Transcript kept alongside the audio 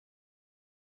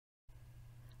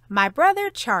My Brother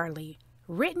Charlie,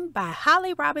 written by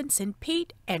Holly Robinson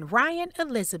Peete and Ryan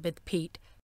Elizabeth Peete.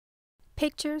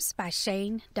 Pictures by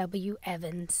Shane W.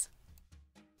 Evans.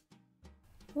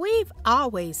 We've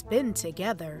always been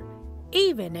together,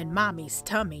 even in Mommy's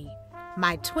tummy,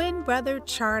 my twin brother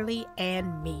Charlie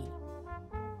and me.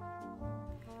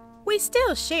 We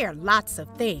still share lots of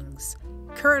things,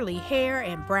 curly hair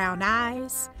and brown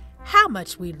eyes, how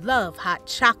much we love hot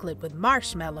chocolate with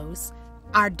marshmallows,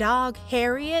 our dog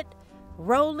Harriet,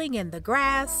 rolling in the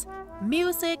grass,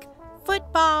 music,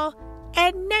 football,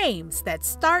 and names that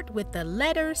start with the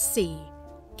letter C,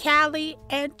 Callie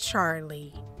and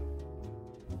Charlie.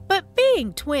 But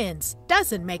being twins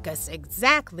doesn't make us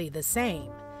exactly the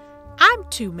same. I'm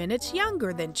 2 minutes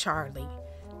younger than Charlie.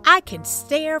 I can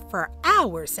stare for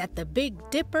hours at the Big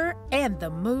Dipper and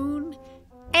the moon,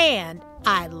 and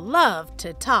I love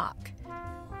to talk.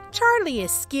 Charlie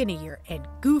is skinnier and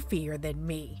goofier than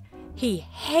me. He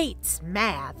hates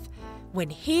math. When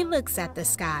he looks at the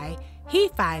sky, he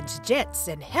finds jets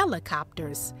and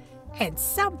helicopters. And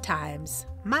sometimes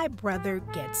my brother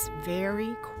gets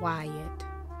very quiet.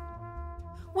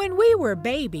 When we were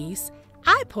babies,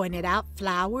 I pointed out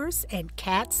flowers and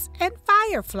cats and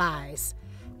fireflies.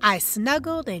 I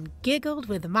snuggled and giggled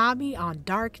with Mommy on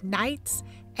dark nights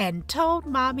and told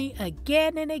Mommy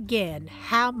again and again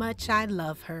how much I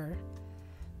love her.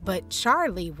 But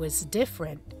Charlie was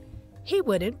different. He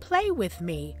wouldn't play with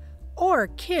me or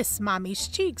kiss Mommy's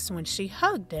cheeks when she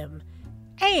hugged him,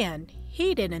 and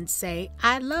he didn't say,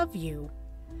 "I love you."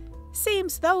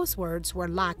 Seems those words were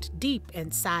locked deep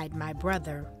inside my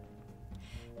brother.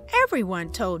 Everyone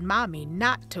told Mommy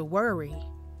not to worry.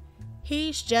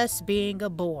 "He's just being a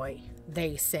boy,"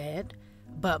 they said.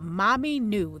 But Mommy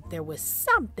knew there was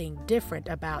something different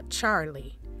about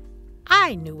Charlie.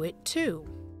 I knew it too.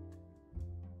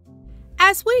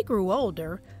 As we grew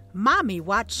older, Mommy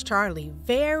watched Charlie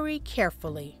very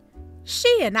carefully.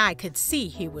 She and I could see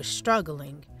he was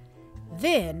struggling.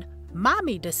 Then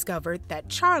Mommy discovered that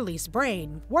Charlie's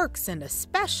brain works in a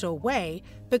special way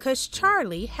because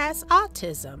Charlie has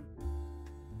autism.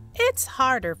 It's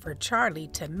harder for Charlie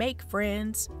to make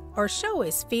friends or show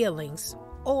his feelings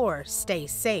or stay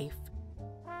safe.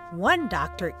 One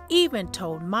doctor even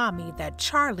told Mommy that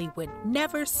Charlie would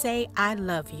never say "I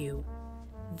love you."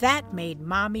 That made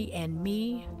Mommy and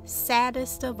me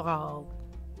saddest of all.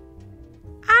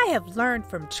 I have learned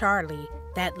from Charlie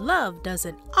that love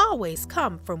doesn't always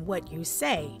come from what you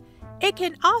say. It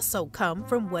can also come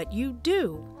from what you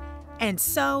do. And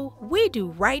so we do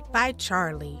right by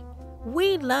Charlie.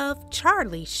 We love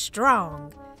Charlie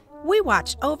strong. We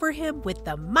watch over him with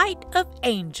the might of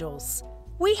angels.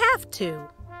 We have to.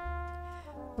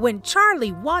 When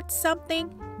Charlie wants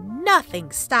something,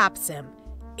 nothing stops him,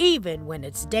 even when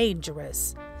it's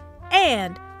dangerous.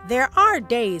 And there are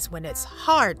days when it's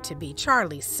hard to be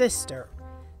Charlie's sister.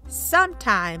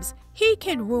 Sometimes he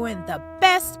can ruin the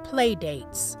best play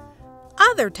dates.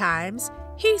 Other times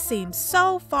he seems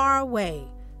so far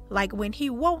away, like when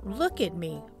he won't look at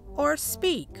me or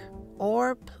speak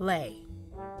or play.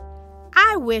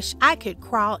 I wish I could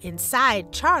crawl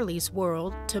inside Charlie's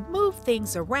world to move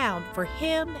things around for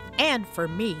him and for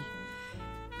me.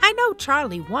 I know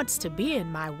Charlie wants to be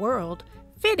in my world,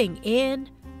 fitting in,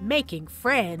 making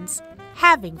friends,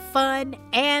 having fun,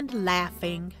 and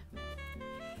laughing.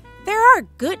 There are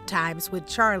good times with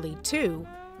Charlie, too,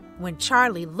 when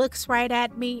Charlie looks right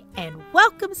at me and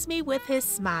welcomes me with his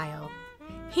smile.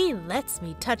 He lets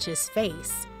me touch his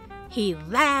face. He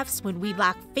laughs when we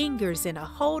lock fingers in a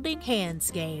holding hands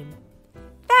game.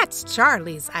 That's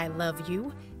Charlie's "I love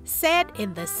you," said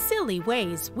in the silly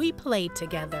ways we play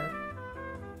together.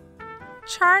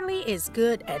 Charlie is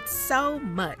good at so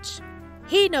much.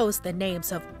 He knows the names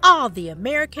of all the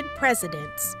American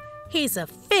presidents. He's a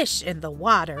fish in the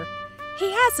water.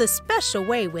 He has a special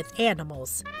way with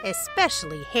animals,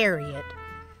 especially Harriet.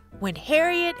 When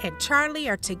Harriet and Charlie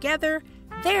are together,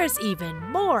 there's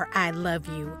even more "I love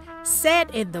you," said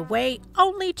in the way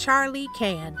only Charlie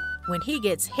can when he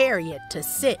gets Harriet to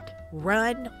sit,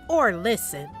 run, or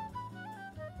listen.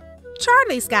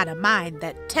 Charlie's got a mind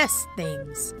that tests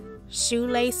things: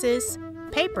 shoelaces,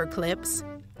 paper clips,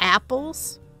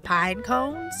 apples, pine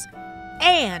cones,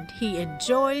 and he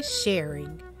enjoys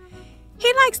sharing.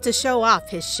 He likes to show off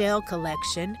his shell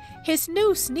collection, his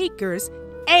new sneakers,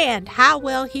 and how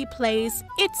well he plays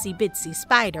Itsy Bitsy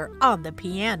Spider on the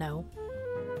piano.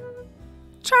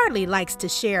 Charlie likes to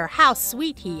share how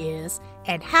sweet he is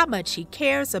and how much he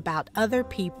cares about other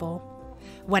people.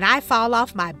 When I fall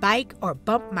off my bike or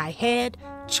bump my head,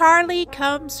 Charlie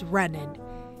comes running.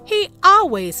 He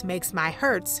always makes my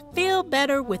hurts feel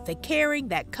better with the caring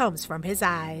that comes from his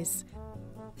eyes.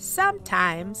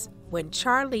 Sometimes, when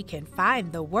Charlie can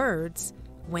find the words,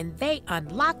 when they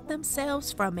unlock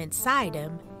themselves from inside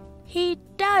him, he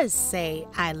does say,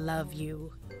 "I love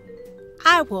you."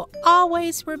 I will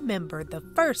always remember the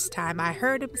first time I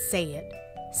heard him say it.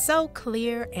 So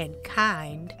clear and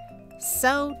kind,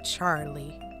 so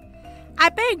Charlie. I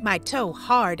banged my toe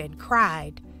hard and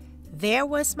cried. There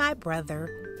was my brother,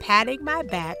 patting my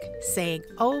back, saying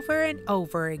over and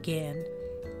over again,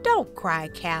 "Don't cry,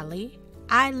 Callie.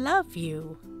 I love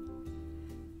you."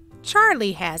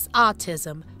 Charlie has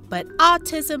autism, but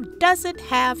autism doesn't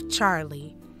have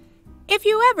Charlie. If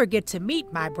you ever get to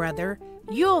meet my brother,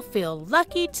 you'll feel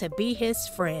lucky to be his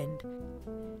friend.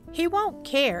 He won't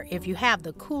care if you have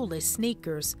the coolest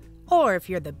sneakers or if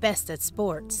you're the best at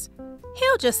sports.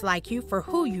 He'll just like you for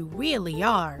who you really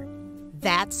are.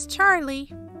 That's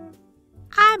Charlie.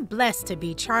 I'm blessed to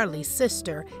be Charlie's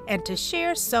sister and to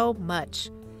share so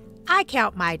much. I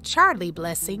count my Charlie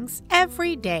blessings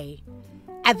every day.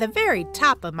 At the very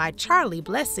top of my Charlie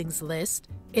blessings list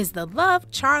is the love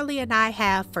Charlie and I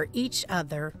have for each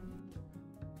other.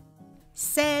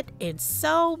 Said in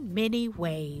so many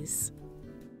ways.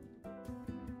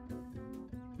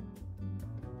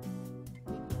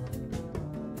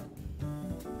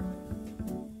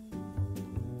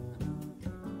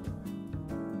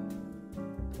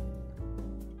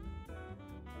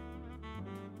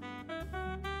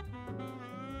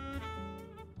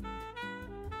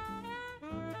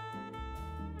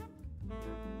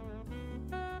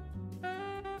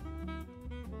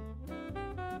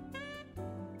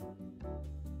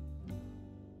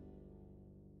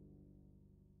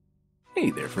 Hey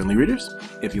there, friendly readers.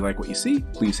 If you like what you see,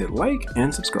 please hit like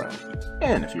and subscribe.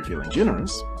 And if you're feeling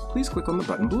generous, please click on the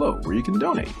button below where you can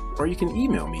donate, or you can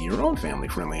email me your own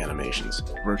family-friendly animations,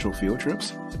 virtual field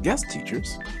trips, guest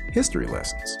teachers, history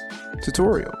lessons,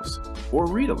 tutorials, or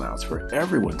read-alouds for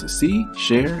everyone to see,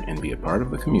 share, and be a part of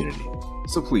the community.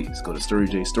 So please go to Story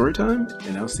J Storytime,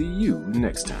 and I'll see you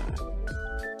next time.